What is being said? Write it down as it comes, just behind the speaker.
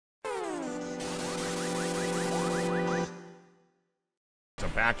to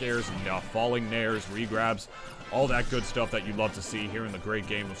back airs, falling nairs, regrabs, all that good stuff that you love to see here in the great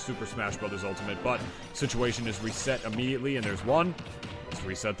game of Super Smash Bros. Ultimate. But situation is reset immediately, and there's one. Let's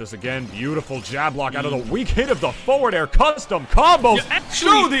reset this again. Beautiful jab block out of the weak hit of the forward air custom combos.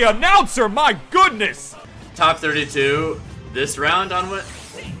 Show the announcer, my goodness! Top 32 this round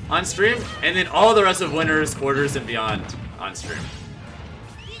on stream, and then all the rest of winners, quarters, and beyond on stream.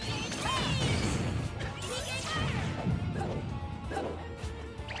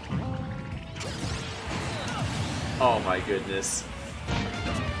 Oh my goodness.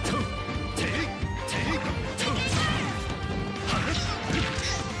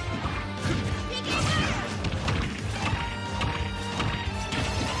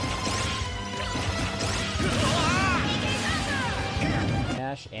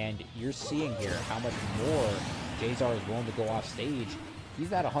 And you're seeing here how much more Jazar is willing to go off stage.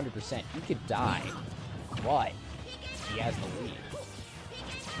 He's at 100%. He could die, but he has the lead.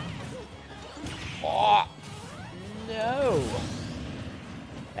 Oh, no.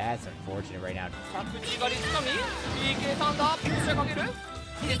 That's unfortunate right now.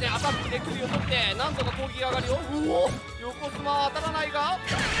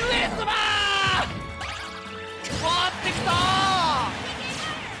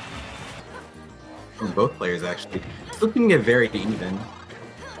 From both players, actually. It's looking to get very even.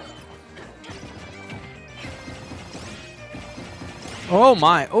 Oh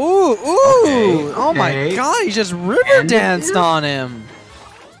my! Ooh! Ooh! Okay, Oh my God! He just river danced on him.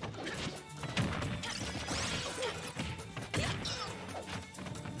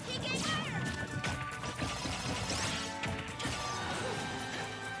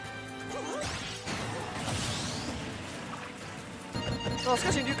 But し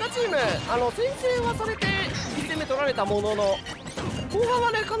かしリュカチーム先制はされて1点目取られたものの後半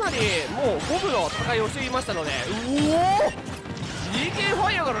はねかなりもう五分の戦いをしていましたのでうおー DK フ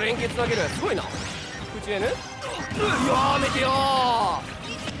ァイヤーから連結投げるすごいな口 N やめてよ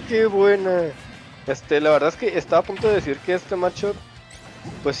Qué buena. La verdad es que estaba a punto de decir que este matchup,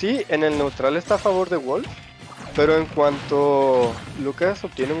 pues sí, en el neutral está a favor de Wolf, pero en cuanto Lucas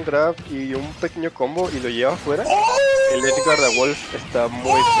obtiene un grab y un pequeño combo y lo lleva afuera, el Edgar de Wolf está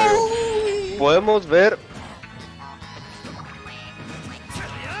muy feo. Podemos ver...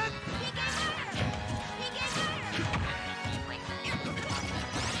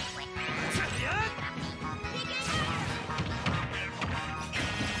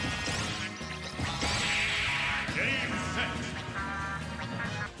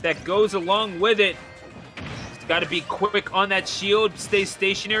 that goes along with it. Got to be quick on that shield, stay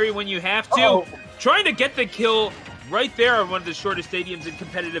stationary when you have to. Trying to get the kill right there on one of the shortest stadiums in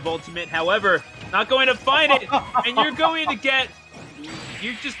competitive Ultimate. However, not going to find it, and you're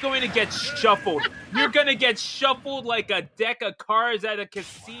just going to get shuffled. You're going to get shuffled like a deck of cards at a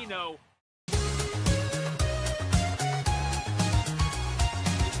casino.